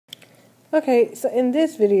Okay, so in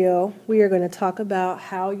this video, we are going to talk about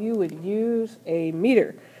how you would use a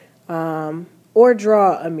meter or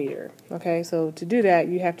draw a meter. Okay, so to do that,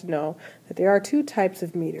 you have to know that there are two types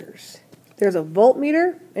of meters. There's a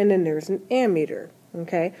voltmeter and then there's an ammeter.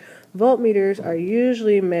 Okay, voltmeters are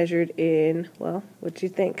usually measured in, well, what do you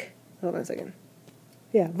think? Hold on a second.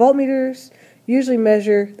 Yeah, voltmeters usually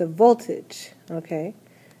measure the voltage. Okay,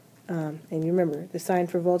 and you remember the sign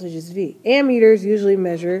for voltage is V. Ammeters usually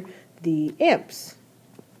measure the amps.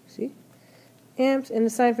 See? Amps, and the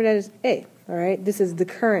sign for that is A. Alright, this is the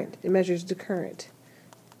current. It measures the current.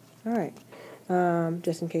 Alright,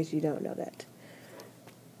 just in case you don't know that.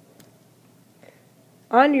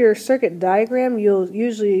 On your circuit diagram, you'll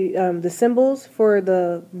usually, the symbols for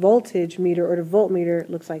the voltage meter or the voltmeter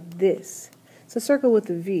looks like this. It's a circle with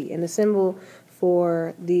a V, and the symbol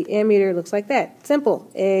for the ammeter looks like that. Simple.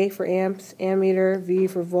 A for amps, ammeter, V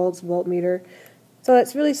for volts, voltmeter. So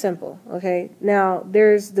it's really simple, okay? Now,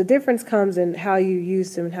 the difference comes in how you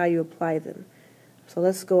use them and how you apply them. So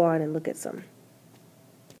let's go on and look at some.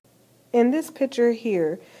 In this picture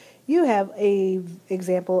here, you have a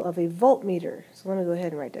example of a voltmeter. So let me go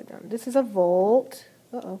ahead and write that down. This is a voltmeter,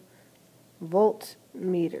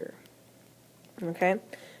 okay?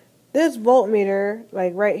 This voltmeter,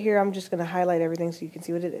 like right here, I'm just going to highlight everything so you can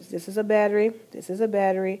see what it is. This is a battery, this is a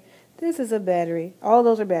battery, this is a battery. All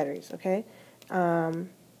those are batteries, okay?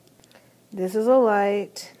 This is a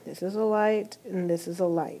light, this is a light, and this is a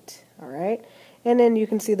light, alright? And then you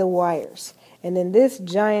can see the wires. And then this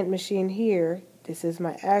giant machine here, this is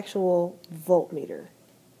my actual voltmeter.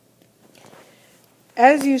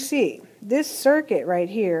 As you see, this circuit right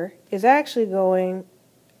here is actually going,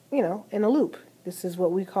 in a loop. This is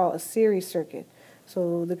what we call a series circuit.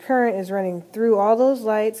 So the current is running through all those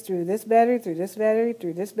lights, through this battery, through this battery,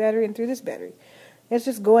 through this battery, and through this battery. It's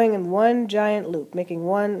just going in one giant loop, making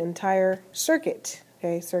one entire circuit.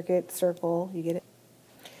 Okay, circuit, circle, you get it?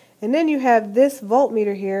 And then you have this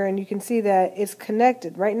voltmeter here, and you can see that it's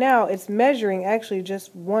connected. Right now, it's measuring actually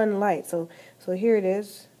just one light. So here it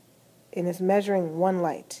is, and it's measuring one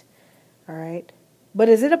light. All right. But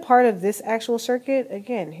is it a part of this actual circuit?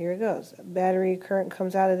 Again, here it goes. Battery current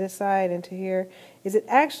comes out of this side into here. Is it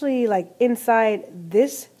actually like inside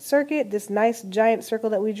this circuit, this nice giant circle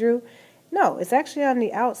that we drew? No, it's actually on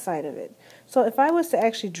the outside of it. So if I was to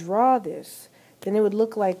actually draw this, then it would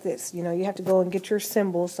look like this. You have to go and get your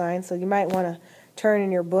symbol sign. So you might want to turn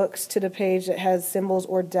in your books to the page that has symbols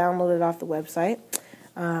or download it off the website,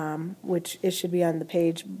 which it should be on the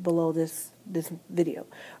page below this video.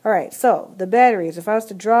 All right, so the batteries, if I was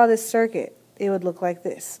to draw this circuit, it would look like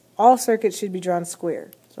this. All circuits should be drawn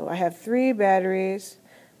square. So I have 3 batteries.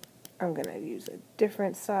 I'm going to use a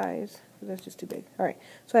different size. That's just too big. All right,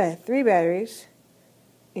 so I have 3 batteries,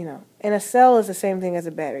 and a cell is the same thing as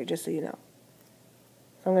a battery, just so you know.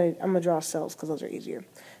 So I'm gonna draw cells because those are easier.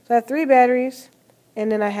 So I have 3 batteries,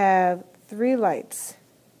 and then I have 3 lights.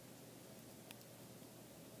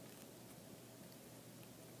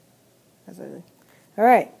 All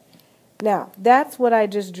right, now that's what I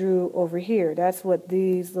just drew over here. That's what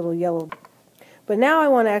these little yellow. But now I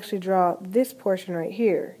want to actually draw this portion right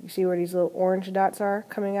here. You see where these little orange dots are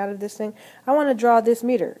coming out of this thing? I want to draw this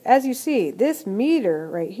meter. As you see, this meter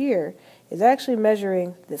right here is actually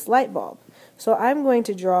measuring this light bulb. So I'm going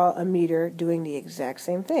to draw a meter doing the exact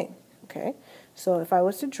same thing. Okay? So if I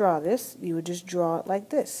was to draw this, you would just draw it like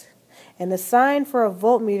this. And the sign for a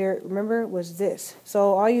voltmeter, remember, was this.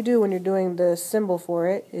 So all you do when you're doing the symbol for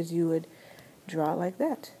it is you would draw it like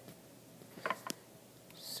that.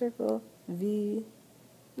 Circle. V,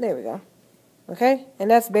 there we go. Okay, and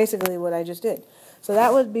that's basically what I just did. So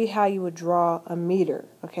that would be how you would draw a meter.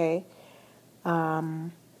 Okay,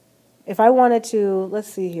 if I wanted to, let's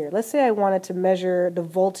see here. Let's say I wanted to measure the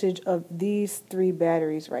voltage of these 3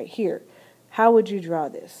 batteries right here. How would you draw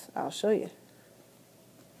this? I'll show you.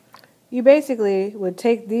 You basically would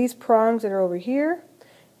take these prongs that are over here,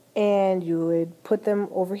 and you would put them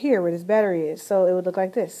over here where this battery is. So it would look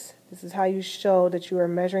like this. This is how you show that you are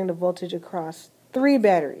measuring the voltage across 3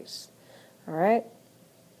 batteries. Alright?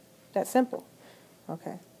 That's simple.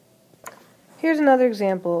 Okay. Here's another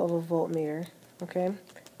example of a voltmeter. Okay.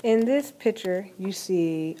 In this picture, you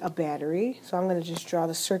see a battery. So I'm going to just draw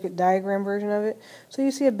the circuit diagram version of it. So you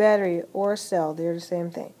see a battery or a cell. They're the same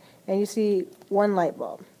thing. And you see one light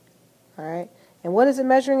bulb. Alright? And what is it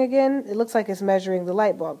measuring again? It looks like it's measuring the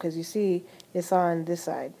light bulb because you see it's on this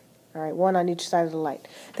side. All right, one on each side of the light.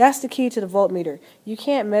 That's the key to the voltmeter. You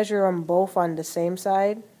can't measure them both on the same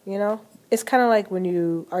side, It's kind of like when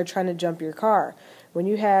you are trying to jump your car. When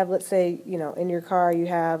you have, let's say, in your car you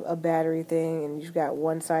have a battery thing and you've got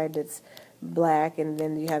one side that's black, and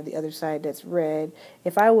then you have the other side that's red.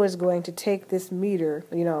 If I was going to take this meter,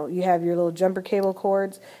 you know, you have your little jumper cable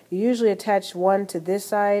cords. You usually attach one to this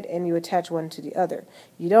side and you attach one to the other.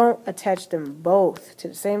 You don't attach them both to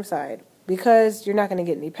the same side because you're not going to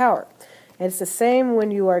get any power. And it's the same when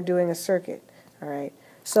you are doing a circuit. All right.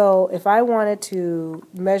 So if I wanted to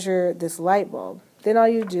measure this light bulb, then all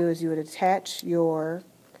you do is you would attach your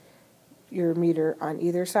meter on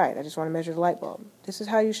either side. I just want to measure the light bulb. This is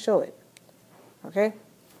how you show it. Okay?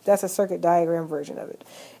 That's a circuit diagram version of it.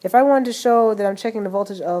 If I wanted to show that I'm checking the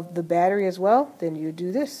voltage of the battery as well, then you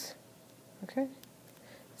do this. Okay?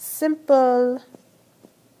 Simple.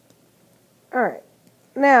 Alright.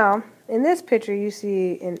 Now, in this picture you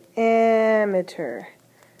see an ammeter.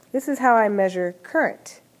 This is how I measure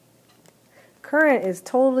current. Current is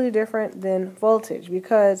totally different than voltage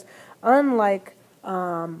because unlike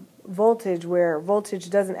voltage, where voltage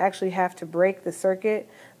doesn't actually have to break the circuit,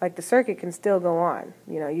 like the circuit can still go on.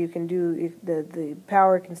 You know, you can do, the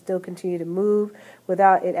power can still continue to move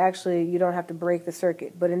without it actually, you don't have to break the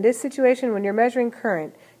circuit. But in this situation, when you're measuring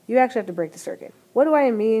current, you actually have to break the circuit. What do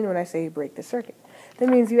I mean when I say break the circuit? That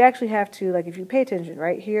means you actually have to, like if you pay attention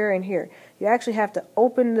right here and here, you actually have to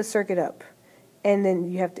open the circuit up and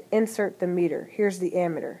then you have to insert the meter. Here's the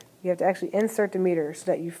ammeter. You have to actually insert the meter so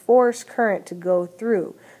that you force current to go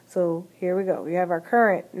through. So here we go. We have our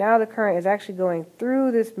current. Now the current is actually going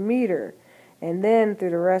through this meter and then through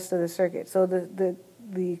the rest of the circuit. So the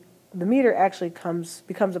meter actually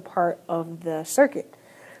becomes a part of the circuit.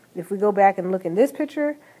 If we go back and look in this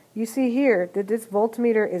picture, you see here that this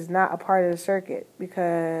voltmeter is not a part of the circuit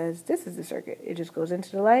because this is the circuit. It just goes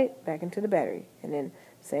into the light, back into the battery, and then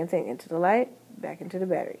same thing, into the light, back into the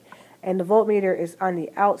battery. And the voltmeter is on the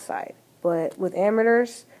outside, but with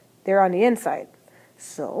ammeters, they're on the inside.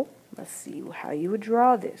 So let's see how you would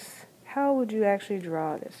draw this. How would you actually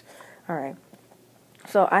draw this? All right.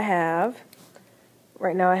 So I have,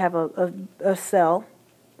 right now I have a cell,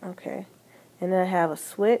 okay, and then I have a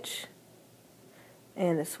switch,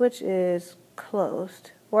 and the switch is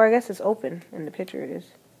closed, or I guess it's open. In the picture it is.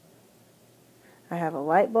 I have a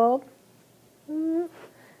light bulb, and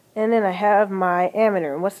then I have my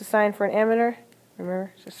ammeter. And what's the sign for an ammeter?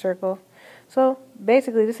 Remember, it's a circle. So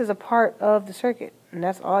basically this is a part of the circuit, and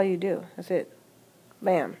that's all you do. That's it.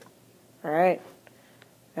 Bam. Alright.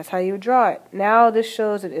 That's how you would draw it. Now this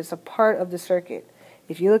shows that it's a part of the circuit.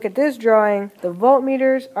 If you look at this drawing, the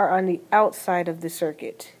voltmeters are on the outside of the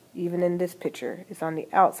circuit. Even in this picture, it's on the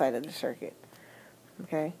outside of the circuit.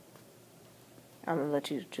 Okay? I'm going to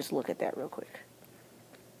let you just look at that real quick.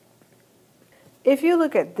 If you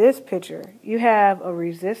look at this picture, you have a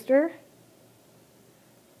resistor.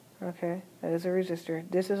 Okay, that is a resistor.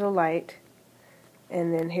 This is a light.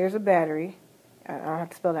 And then here's a battery. I don't have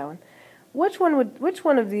to spell that one. Which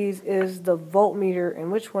one of these is the voltmeter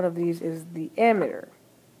and which one of these is the ammeter?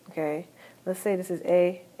 Okay, let's say this is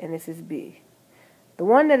A and this is B. The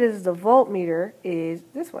one that is the voltmeter is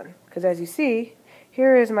this one, because as you see,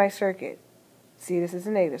 here is my circuit. See, this is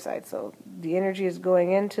the negative side, so the energy is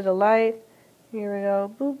going into the light. Here we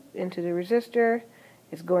go, boop, into the resistor.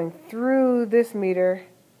 It's going through this meter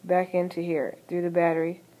back into here, through the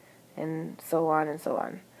battery, and so on and so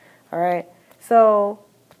on. Alright, so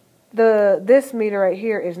this meter right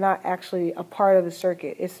here is not actually a part of the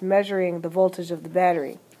circuit. It's measuring the voltage of the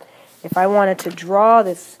battery. If I wanted to draw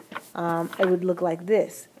this, it would look like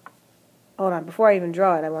this. Hold on, before I even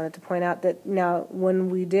draw it, I wanted to point out that now when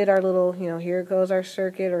we did our little, here goes our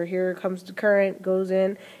circuit, or here comes the current, goes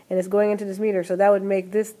in, and it's going into this meter. So that would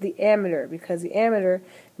make this the ammeter, because the ammeter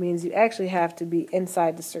means you actually have to be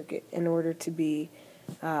inside the circuit in order to be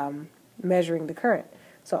measuring the current.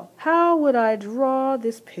 So how would I draw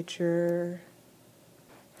this picture?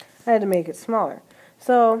 I had to make it smaller.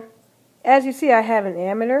 So as you see, I have an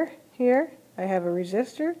ammeter here, I have a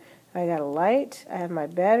resistor, I got a light, I have my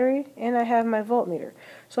battery, and I have my voltmeter.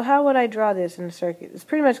 So how would I draw this in the circuit? It's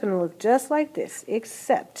pretty much going to look just like this,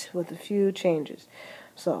 except with a few changes.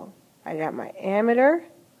 So I got my ammeter,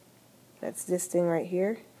 that's this thing right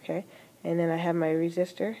here, okay, and then I have my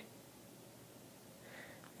resistor,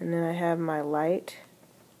 and then I have my light,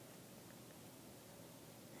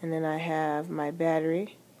 and then I have my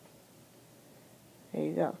battery. There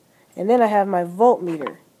you go. And then I have my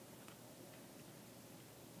voltmeter.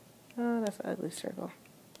 Oh, that's an ugly circle.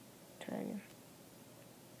 Try again.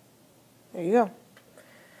 There you go.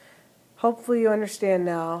 Hopefully you understand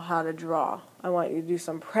now how to draw. I want you to do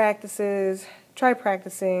some practices. Try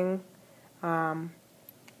practicing.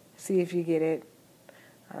 See if you get it.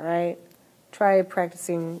 Alright? Try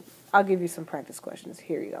practicing. I'll give you some practice questions.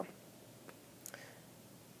 Here you go.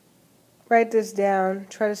 write this down,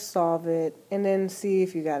 try to solve it, and then see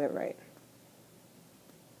if you got it right.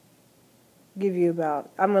 Give you about,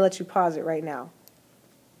 I'm going to let you pause it right now.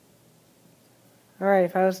 Alright,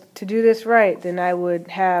 if I was to do this right, then I would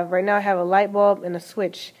have, right now I have a light bulb and a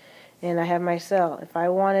switch, and I have my cell. If I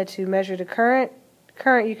wanted to measure the current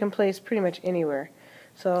you can place pretty much anywhere.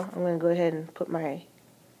 So I'm going to go ahead and put my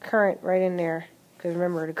current right in there, because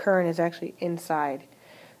remember, the current is actually inside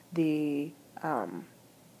the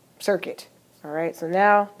circuit. Alright, so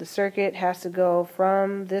now the circuit has to go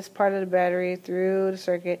from this part of the battery through the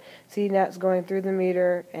circuit. See, now it's going through the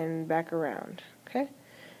meter and back around. Okay,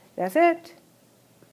 that's it.